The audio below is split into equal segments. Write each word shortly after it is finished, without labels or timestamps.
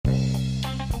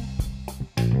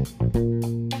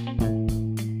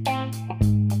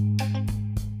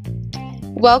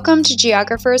Welcome to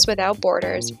Geographers Without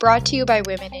Borders, brought to you by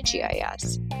Women in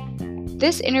GIS.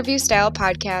 This interview-style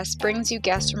podcast brings you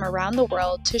guests from around the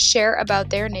world to share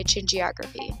about their niche in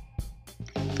geography.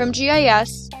 From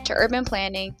GIS to urban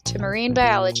planning to marine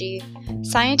biology,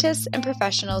 scientists and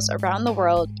professionals around the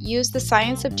world use the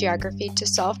science of geography to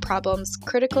solve problems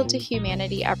critical to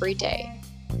humanity every day.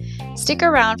 Stick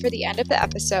around for the end of the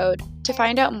episode to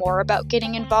find out more about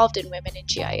getting involved in Women in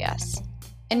GIS.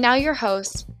 And now your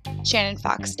host, Shannon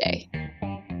Fox Day.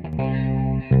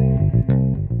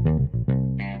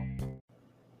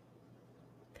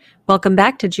 Welcome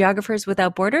back to Geographers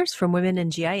Without Borders from Women in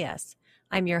GIS.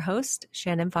 I'm your host,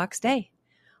 Shannon Fox Day.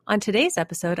 On today's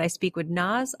episode, I speak with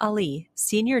Naz Ali,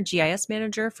 Senior GIS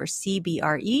Manager for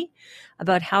CBRE,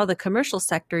 about how the commercial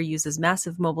sector uses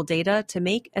massive mobile data to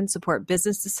make and support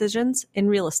business decisions in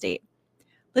real estate.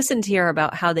 Listen to hear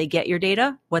about how they get your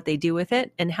data, what they do with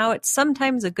it, and how it's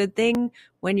sometimes a good thing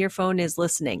when your phone is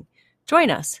listening.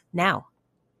 Join us now.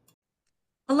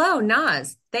 Hello,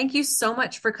 Naz. Thank you so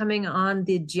much for coming on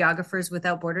the Geographers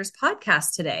Without Borders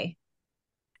podcast today.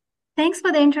 Thanks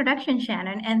for the introduction,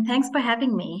 Shannon, and thanks for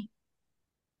having me.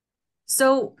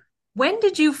 So, when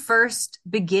did you first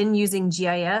begin using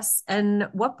GIS, and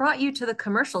what brought you to the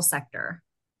commercial sector?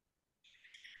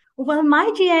 Well,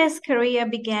 my GIS career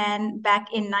began back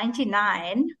in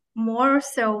 '99, more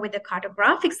so with the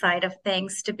cartographic side of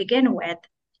things to begin with.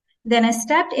 Then I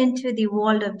stepped into the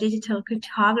world of digital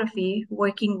cartography,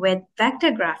 working with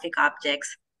vector graphic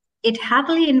objects. It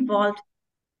heavily involved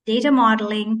data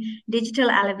modeling, digital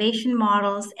elevation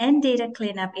models, and data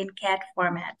cleanup in CAD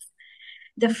formats.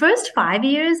 The first 5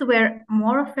 years were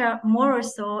more or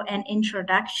so an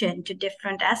introduction to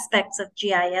different aspects of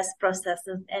GIS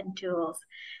processes and tools.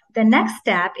 The next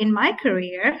step in my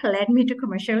career led me to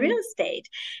commercial real estate,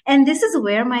 and this is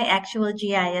where my actual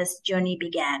GIS journey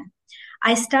began.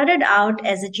 I started out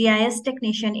as a GIS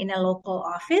technician in a local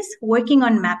office working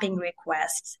on mapping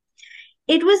requests.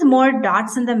 It was more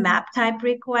dots on the map type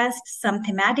requests, some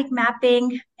thematic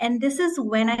mapping, and this is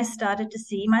when I started to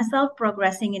see myself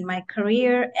progressing in my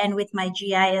career, and with my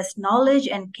GIS knowledge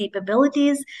and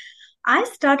capabilities, I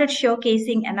started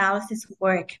showcasing analysis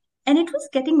work. And it was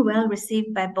getting well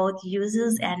received by both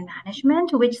users and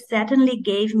management, which certainly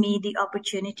gave me the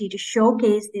opportunity to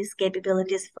showcase these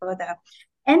capabilities further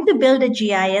and to build a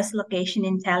GIS location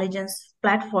intelligence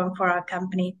platform for our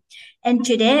company. And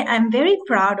today, I'm very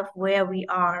proud of where we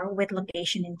are with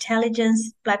location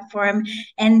intelligence platform,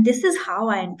 and this is how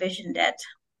I envisioned it.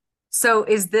 So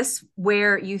is this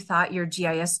where you thought your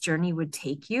GIS journey would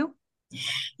take you?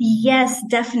 Yes,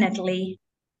 definitely.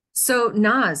 So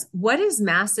Naz, what is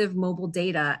massive mobile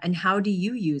data and how do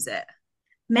you use it?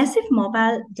 Massive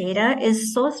mobile data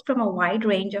is sourced from a wide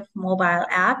range of mobile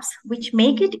apps, which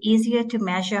make it easier to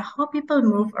measure how people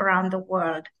move around the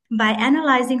world. By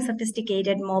analyzing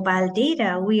sophisticated mobile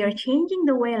data, we are changing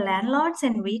the way landlords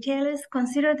and retailers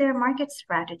consider their market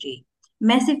strategy.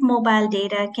 Massive mobile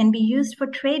data can be used for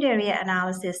trade area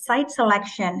analysis, site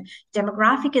selection,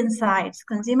 demographic insights,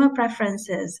 consumer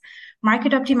preferences,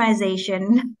 market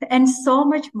optimization, and so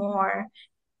much more.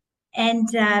 And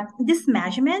this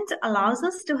measurement allows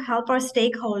us to help our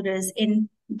stakeholders in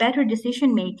better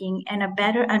decision making and a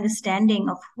better understanding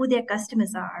of who their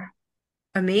customers are.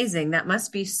 Amazing. That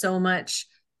must be so much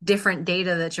different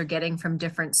data that you're getting from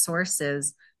different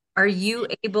sources. Are you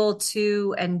able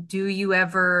to, and do you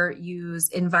ever use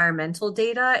environmental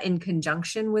data in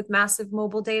conjunction with massive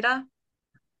mobile data?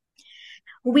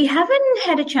 We haven't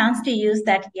had a chance to use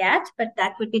that yet, but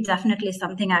that would be definitely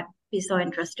something I'd be so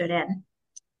interested in.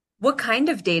 What kind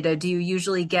of data do you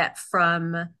usually get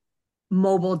from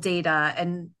mobile data,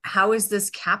 and how is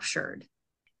this captured?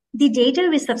 The data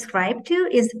we subscribe to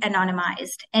is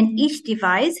anonymized, and each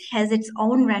device has its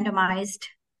own randomized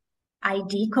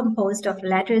ID composed of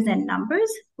letters and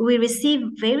numbers. We receive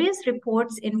various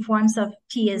reports in forms of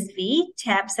TSV,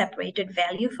 tab-separated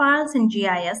value files in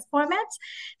GIS formats.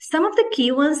 Some of the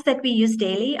key ones that we use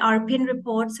daily are pin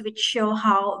reports, which show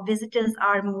how visitors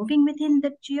are moving within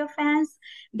the geofence.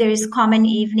 There is common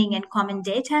evening and common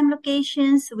daytime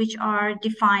locations, which are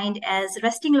defined as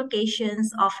resting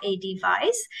locations of a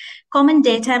device. Common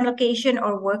daytime location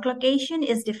or work location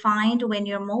is defined when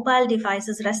your mobile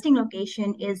device's resting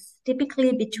location is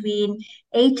typically between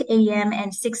 8 a.m.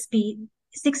 and 6 p.m.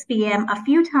 6 p.m. a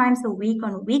few times a week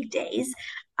on weekdays,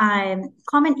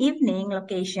 common evening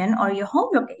location or your home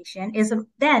location is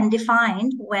then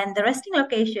defined when the resting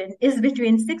location is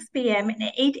between 6 p.m.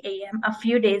 and 8 a.m. a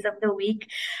few days of the week.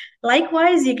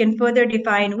 Likewise, you can further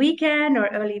define weekend or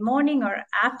early morning or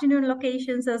afternoon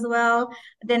locations as well.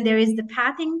 Then there is the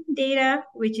pathing data,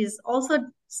 which is also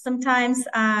sometimes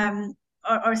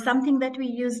or something that we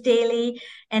use daily.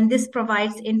 And this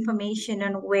provides information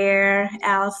on where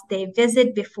else they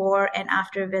visit before and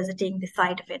after visiting the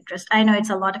site of interest. I know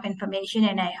it's a lot of information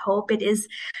and I hope it is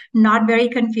not very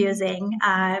confusing.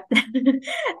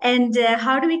 And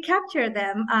how do we capture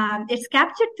them? It's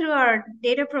captured through our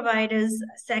data providers'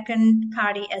 second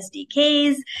party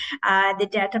SDKs, the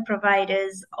data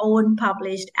providers' own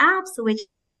published apps, which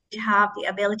have the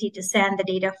ability to send the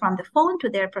data from the phone to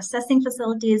their processing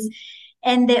facilities.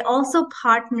 And they also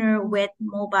partner with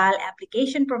mobile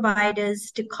application providers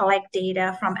to collect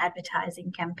data from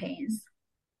advertising campaigns.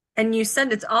 And you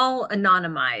said it's all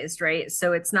anonymized, right?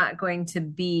 So it's not going to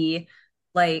be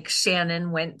like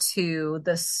Shannon went to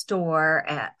the store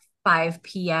at 5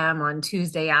 p.m. on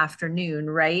Tuesday afternoon,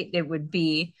 right? It would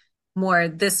be more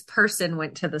this person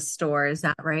went to the store. Is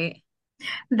that right?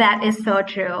 That is so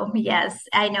true. Yes,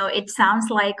 I know it sounds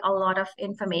like a lot of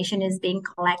information is being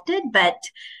collected, but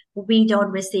we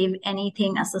don't receive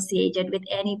anything associated with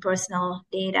any personal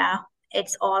data.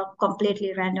 It's all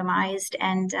completely randomized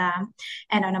and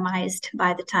anonymized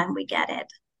by the time we get it.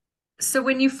 So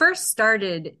when you first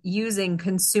started using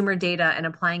consumer data and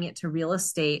applying it to real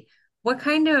estate, what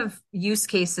kind of use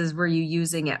cases were you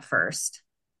using at first?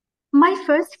 My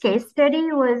first case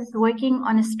study was working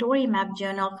on a story map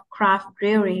journal of craft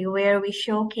brewery where we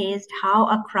showcased how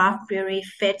a craft brewery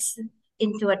fits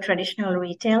into a traditional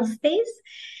retail space.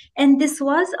 And this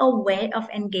was a way of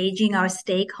engaging our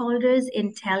stakeholders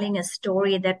in telling a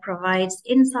story that provides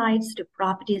insights to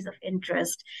properties of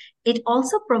interest. It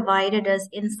also provided us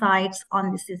insights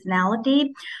on the seasonality,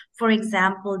 for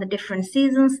example, the different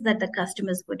seasons that the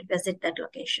customers would visit that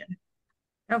location.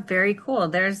 Oh, very cool.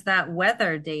 There's that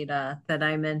weather data that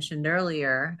I mentioned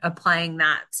earlier. Applying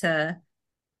that to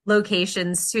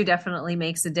locations too definitely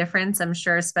makes a difference. I'm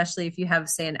sure, especially if you have,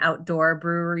 say, an outdoor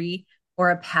brewery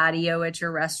or a patio at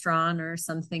your restaurant or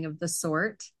something of the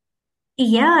sort.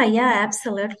 Yeah,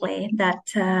 absolutely. That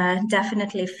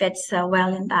definitely fits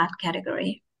well in that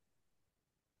category.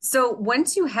 So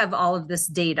once you have all of this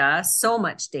data, so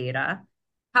much data,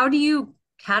 how do you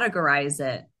categorize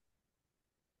it?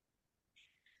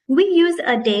 We use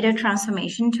a data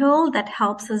transformation tool that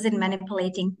helps us in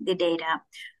manipulating the data.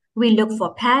 We look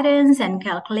for patterns and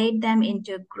calculate them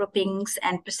into groupings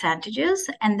and percentages,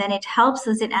 and then it helps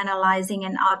us in analyzing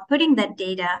and outputting that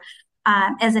data.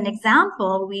 As an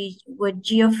example, we would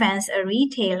geofence a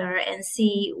retailer and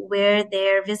see where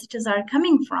their visitors are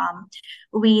coming from.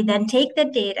 We then take the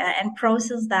data and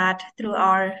process that through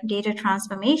our data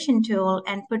transformation tool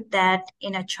and put that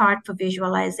in a chart for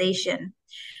visualization.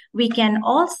 We can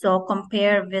also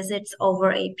compare visits over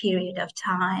a period of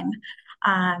time,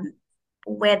 um,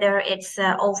 whether it's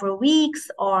over weeks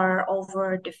or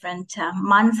over different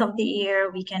months of the year.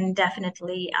 We can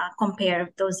definitely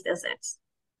compare those visits.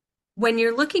 When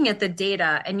you're looking at the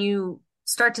data and you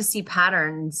start to see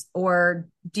patterns, or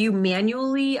do you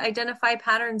manually identify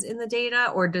patterns in the data,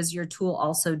 or does your tool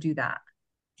also do that?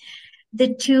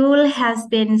 The tool has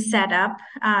been set up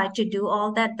to do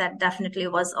all that. That definitely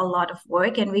was a lot of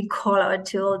work, and we call our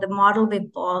tool the model we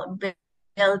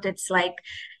built. It's like,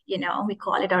 we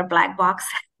call it our black box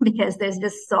because there's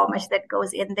just so much that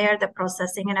goes in there, the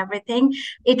processing and everything.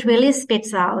 It really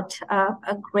spits out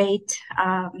a great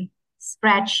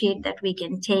spreadsheet that we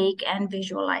can take and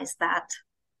visualize that.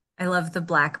 I love the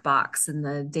black box and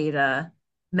the data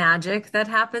magic that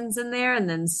happens in there and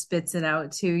then spits it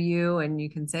out to you. And you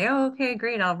can say, oh, okay,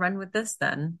 great. I'll run with this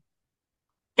then.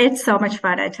 It's so much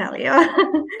fun, I tell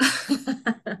you.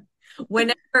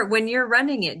 When you're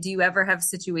running it, do you ever have a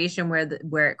situation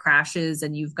where it crashes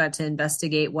and you've got to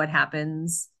investigate what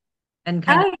happens and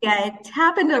kind of Oh, yeah, it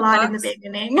happened a lot in the box?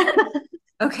 beginning.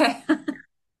 Okay.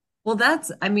 Well,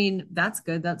 that's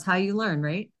good. That's how you learn,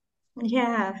 right?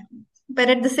 Yeah. But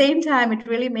at the same time, it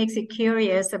really makes you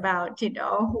curious about,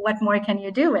 what more can you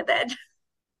do with it?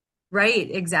 Right,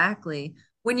 exactly.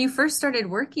 When you first started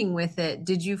working with it,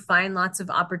 did you find lots of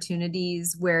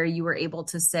opportunities where you were able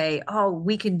to say, oh,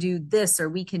 we can do this or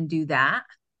we can do that?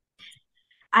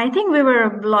 I think we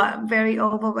were very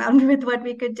overwhelmed with what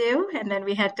we could do. And then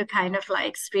we had to kind of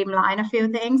like streamline a few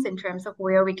things in terms of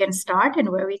where we can start and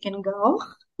where we can go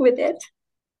with it.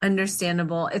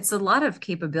 Understandable. It's a lot of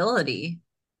capability.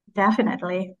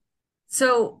 Definitely.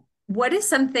 So What is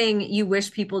something you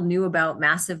wish people knew about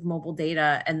massive mobile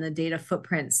data and the data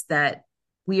footprints that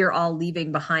we are all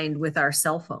leaving behind with our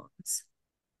cell phones?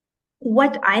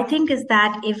 What I think is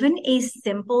that even a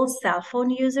simple cell phone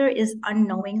user is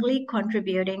unknowingly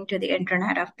contributing to the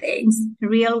Internet of Things.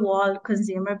 Real world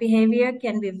consumer behavior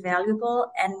can be valuable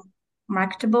and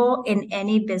marketable in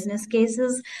any business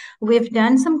cases. We've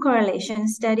done some correlation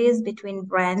studies between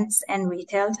brands and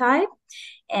retail type,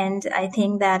 and I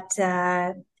think that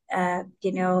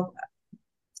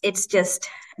it's just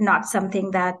not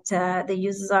something that the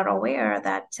users are aware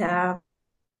that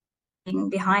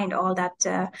behind all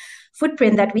that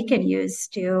footprint that we can use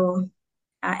to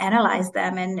analyze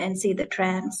them and see the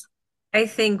trends. I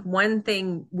think one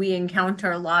thing we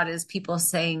encounter a lot is people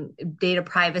saying data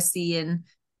privacy and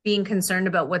being concerned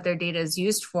about what their data is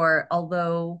used for,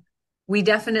 although we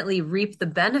definitely reap the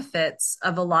benefits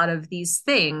of a lot of these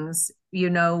things. You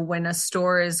know, when a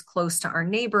store is close to our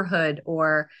neighborhood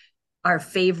or our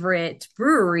favorite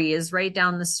brewery is right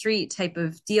down the street type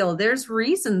of deal, there's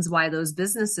reasons why those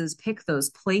businesses pick those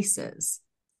places.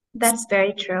 That's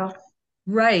very true.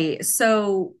 Right.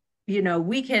 So,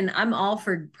 I'm all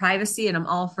for privacy and I'm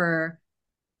all for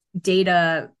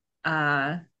data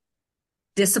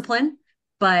discipline,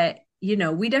 but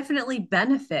we definitely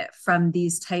benefit from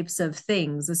these types of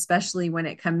things, especially when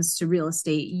it comes to real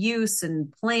estate use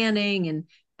and planning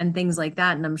and things like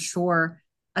that. And I'm sure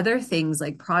other things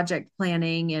like project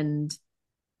planning and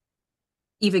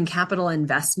even capital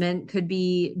investment could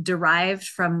be derived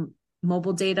from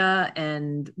mobile data.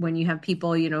 And when you have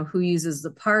people, who uses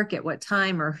the park at what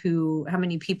time or how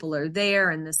many people are there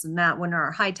and this and that, when are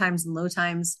our high times and low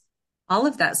times, all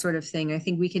of that sort of thing, I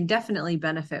think we can definitely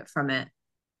benefit from it.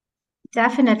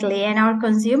 Definitely. And our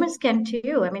consumers can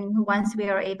too. I mean, once we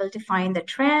are able to find the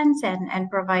trends and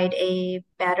provide a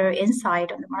better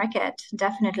insight on the market,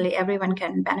 definitely everyone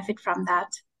can benefit from that.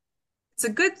 It's a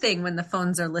good thing when the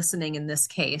phones are listening in this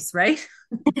case, right?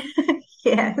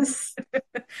 Yes.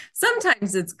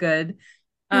 Sometimes it's good.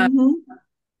 Uh, Mhm.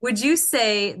 would you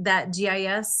say that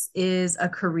GIS is a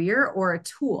career or a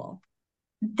tool?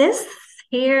 This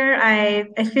here, I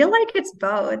feel like it's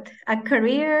both a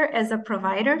career as a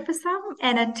provider for some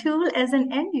and a tool as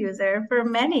an end user for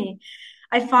many.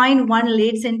 I find one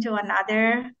leads into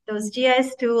another. Those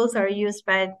GIS tools are used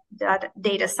by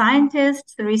data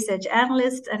scientists, research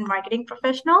analysts, and marketing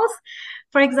professionals,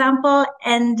 for example.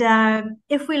 And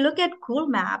if we look at Cool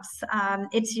Maps,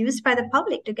 it's used by the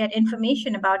public to get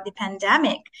information about the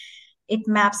pandemic. It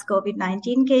maps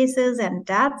COVID-19 cases and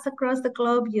deaths across the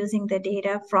globe using the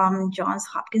data from Johns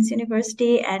Hopkins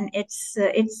University, and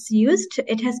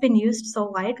it has been used so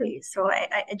widely. So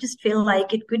I just feel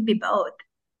like it could be both.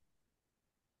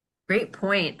 Great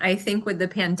point. I think with the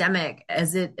pandemic,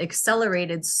 as it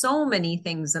accelerated so many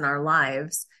things in our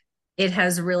lives, it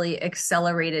has really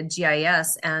accelerated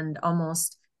GIS and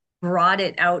almost brought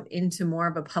it out into more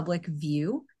of a public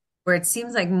view where it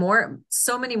seems like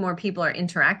so many more people are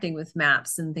interacting with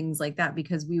maps and things like that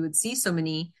because we would see so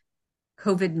many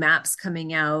COVID maps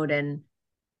coming out and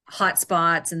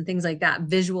hotspots and things like that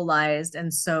visualized.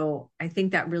 And so I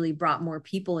think that really brought more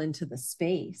people into the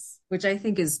space, which I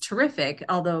think is terrific,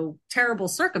 although terrible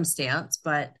circumstance,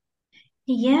 but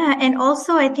Yeah, and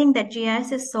also I think that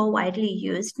GIS is so widely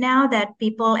used now that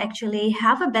people actually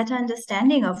have a better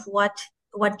understanding of what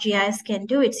GIS can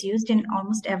do. It's used in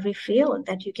almost every field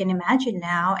that you can imagine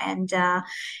now, and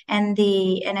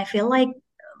I feel like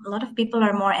a lot of people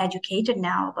are more educated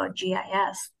now about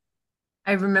GIS.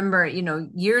 I remember,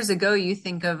 years ago, you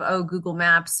think of, oh, Google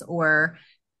Maps or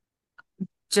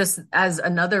just as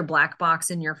another black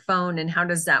box in your phone. And how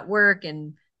does that work?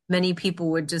 And many people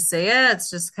would just say, yeah, it's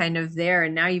just kind of there.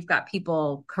 And now you've got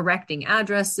people correcting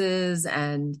addresses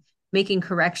and making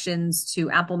corrections to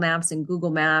Apple Maps and Google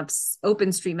Maps.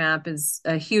 OpenStreetMap is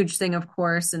a huge thing, of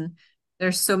course. And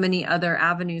there's so many other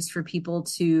avenues for people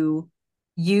to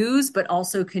use, but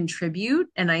also contribute.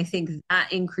 And I think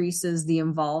that increases the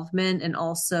involvement and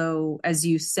also, as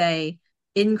you say,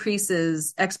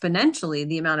 increases exponentially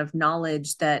the amount of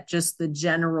knowledge that just the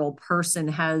general person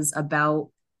has about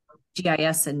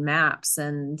GIS and maps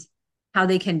and how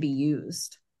they can be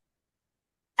used.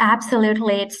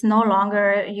 Absolutely. It's no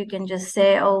longer you can just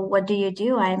say, "Oh, what do you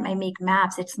do?" I make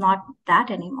maps. It's not that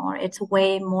anymore. It's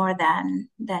way more than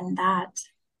that.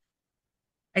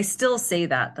 I still say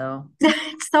that though.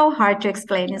 It's so hard to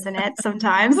explain, isn't it,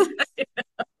 sometimes?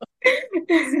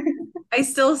 I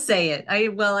still say it.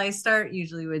 I start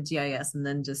usually with GIS and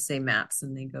then just say maps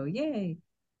and they go, yay.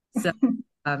 So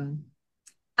um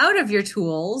out of your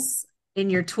tools in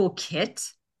your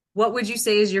toolkit, what would you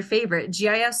say is your favorite,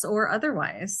 GIS or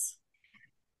otherwise?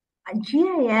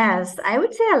 GIS, I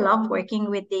would say I love working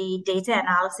with the data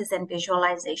analysis and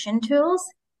visualization tools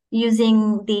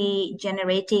using the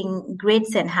generating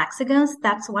grids and hexagons.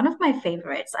 That's one of my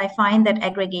favorites. I find that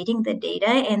aggregating the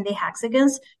data in the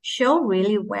hexagons show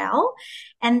really well.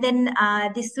 And then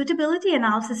the suitability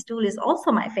analysis tool is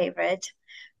also my favorite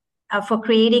for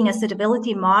creating a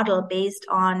suitability model based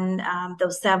on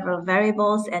those several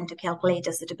variables and to calculate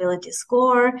a suitability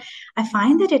score. I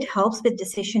find that it helps with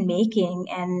decision making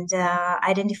and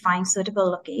identifying suitable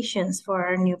locations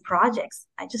for new projects.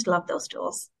 I just love those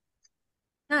tools.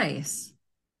 Nice.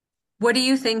 What do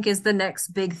you think is the next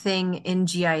big thing in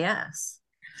GIS?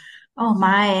 Oh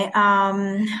my,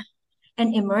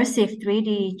 an immersive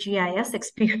 3D GIS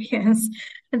experience,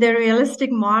 the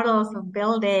realistic models of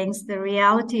buildings, the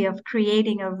reality of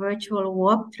creating a virtual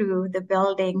walk through the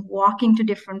building, walking to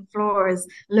different floors,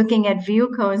 looking at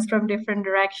view cones from different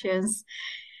directions,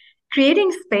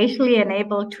 creating spatially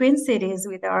enabled twin cities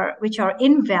which are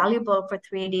invaluable for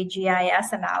 3D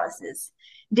GIS analysis.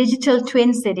 Digital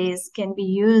twin cities can be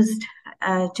used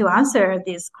to answer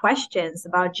these questions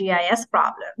about GIS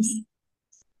problems.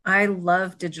 I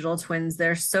love digital twins.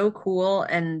 They're so cool.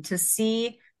 And to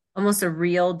see almost a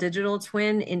real digital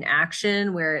twin in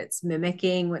action where it's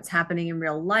mimicking what's happening in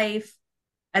real life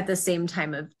at the same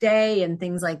time of day and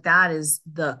things like that is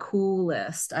the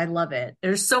coolest. I love it.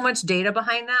 There's so much data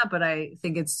behind that, but I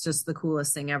think it's just the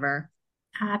coolest thing ever.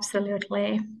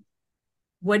 Absolutely.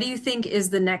 What do you think is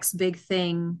the next big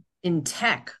thing in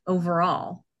tech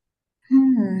overall?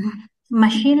 Hmm.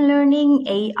 Machine learning,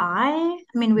 AI.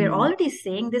 I mean, we're Mm. already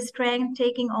seeing this trend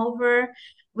taking over.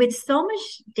 With so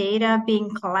much data being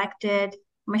collected,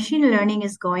 machine learning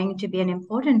is going to be an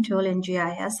important tool in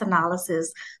GIS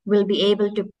analysis. We'll be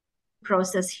able to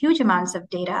process huge amounts of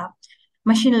data.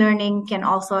 Machine learning can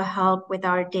also help with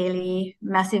our daily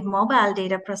massive mobile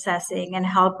data processing and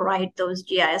help write those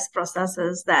GIS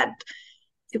processes that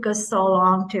took us so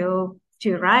long to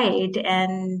write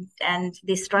and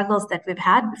the struggles that we've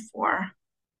had before.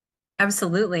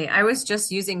 Absolutely. I was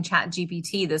just using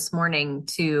ChatGPT this morning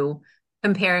to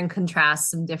compare and contrast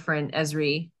some different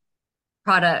Esri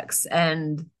products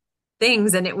and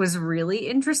things, and it was really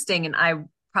interesting. And I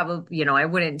probably, I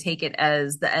wouldn't take it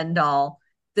as the end all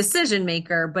decision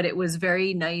maker, but it was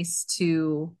very nice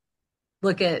to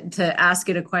to ask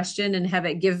it a question and have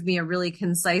it give me a really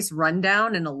concise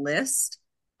rundown and a list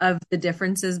of the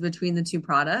differences between the two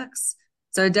products.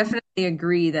 So I definitely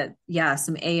agree that, yeah,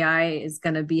 some AI is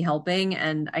going to be helping.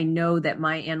 And I know that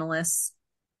my analysts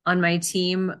on my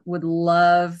team would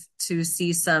love to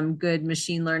see some good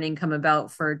machine learning come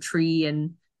about for tree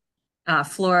and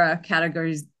flora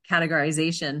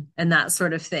categorization and that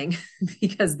sort of thing,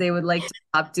 because they would like to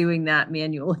stop doing that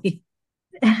manually.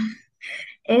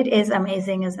 It is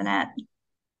amazing, isn't it?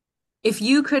 If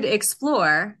you could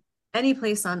explore any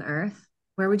place on Earth,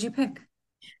 where would you pick?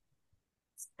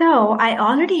 So I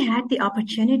already had the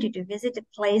opportunity to visit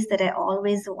a place that I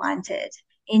always wanted.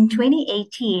 In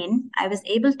 2018, I was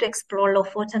able to explore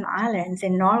Lofoten Islands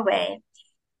in Norway.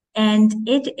 And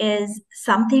it is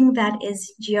something that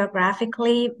is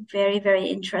geographically very, very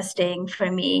interesting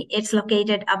for me. It's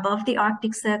located above the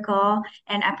Arctic Circle,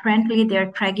 and apparently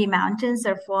their craggy mountains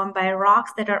are formed by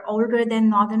rocks that are older than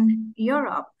Northern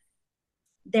Europe.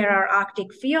 There are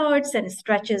Arctic fjords and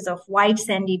stretches of white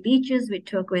sandy beaches with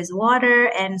turquoise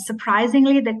water. And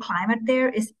surprisingly, the climate there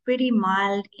is pretty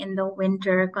mild in the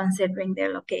winter, considering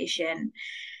their location.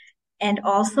 And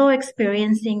also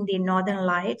experiencing the Northern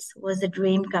Lights was a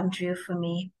dream come true for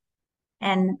me.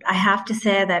 And I have to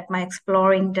say that my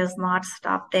exploring does not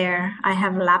stop there. I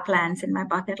have Laplands in my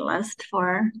bucket list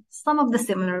for some of the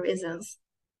similar reasons.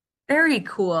 Very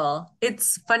cool.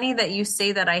 It's funny that you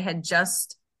say that. I had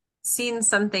just seen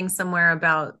something somewhere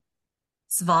about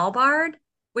Svalbard,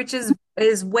 which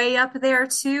is way up there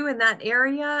too in that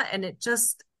area, and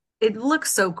it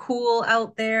looks so cool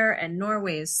out there, and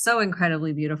Norway is so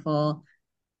incredibly beautiful.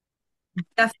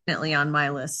 Definitely on my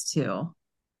list too.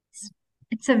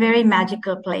 It's a very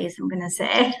magical place, I'm going to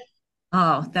say.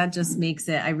 Oh, that just makes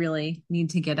it. I really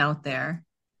need to get out there.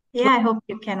 Yeah, Well, I hope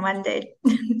you can one day.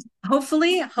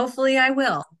 hopefully I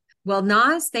will. Well,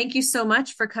 Naz, thank you so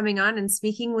much for coming on and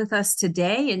speaking with us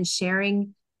today and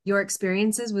sharing your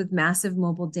experiences with massive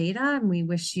mobile data. And we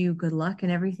wish you good luck in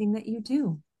everything that you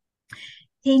do.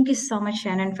 Thank you so much,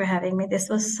 Shannon, for having me. This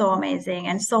was so amazing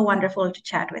and so wonderful to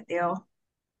chat with you.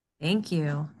 Thank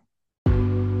you.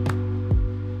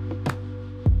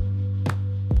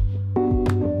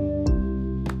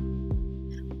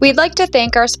 We'd like to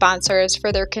thank our sponsors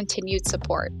for their continued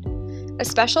support. A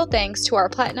special thanks to our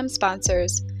platinum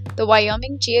sponsors, the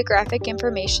Wyoming Geographic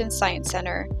Information Science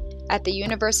Center at the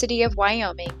University of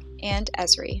Wyoming and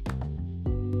Esri.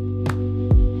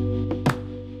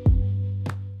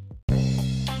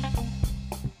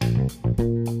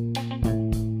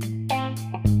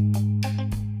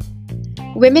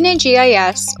 Women in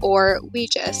GIS, or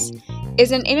WeGIS,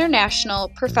 is an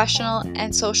international, professional,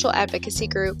 and social advocacy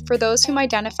group for those whom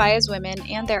identify as women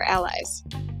and their allies.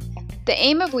 The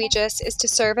aim of WeGIS is to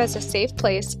serve as a safe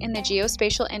place in the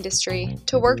geospatial industry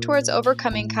to work towards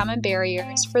overcoming common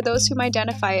barriers for those whom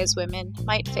identify as women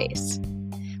might face.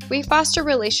 We foster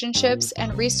relationships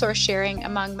and resource sharing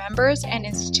among members and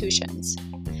institutions.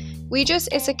 WeGIS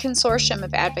is a consortium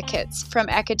of advocates from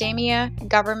academia,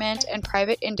 government, and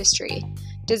private industry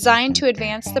designed to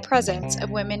advance the presence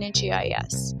of women in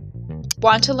GIS.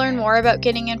 Want to learn more about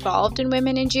getting involved in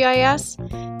Women in GIS?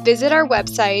 Visit our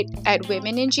website at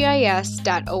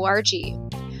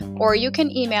womeningis.org, or you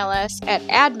can email us at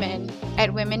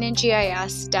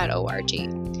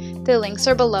admin@womeningis.org. The links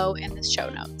are below in the show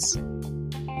notes.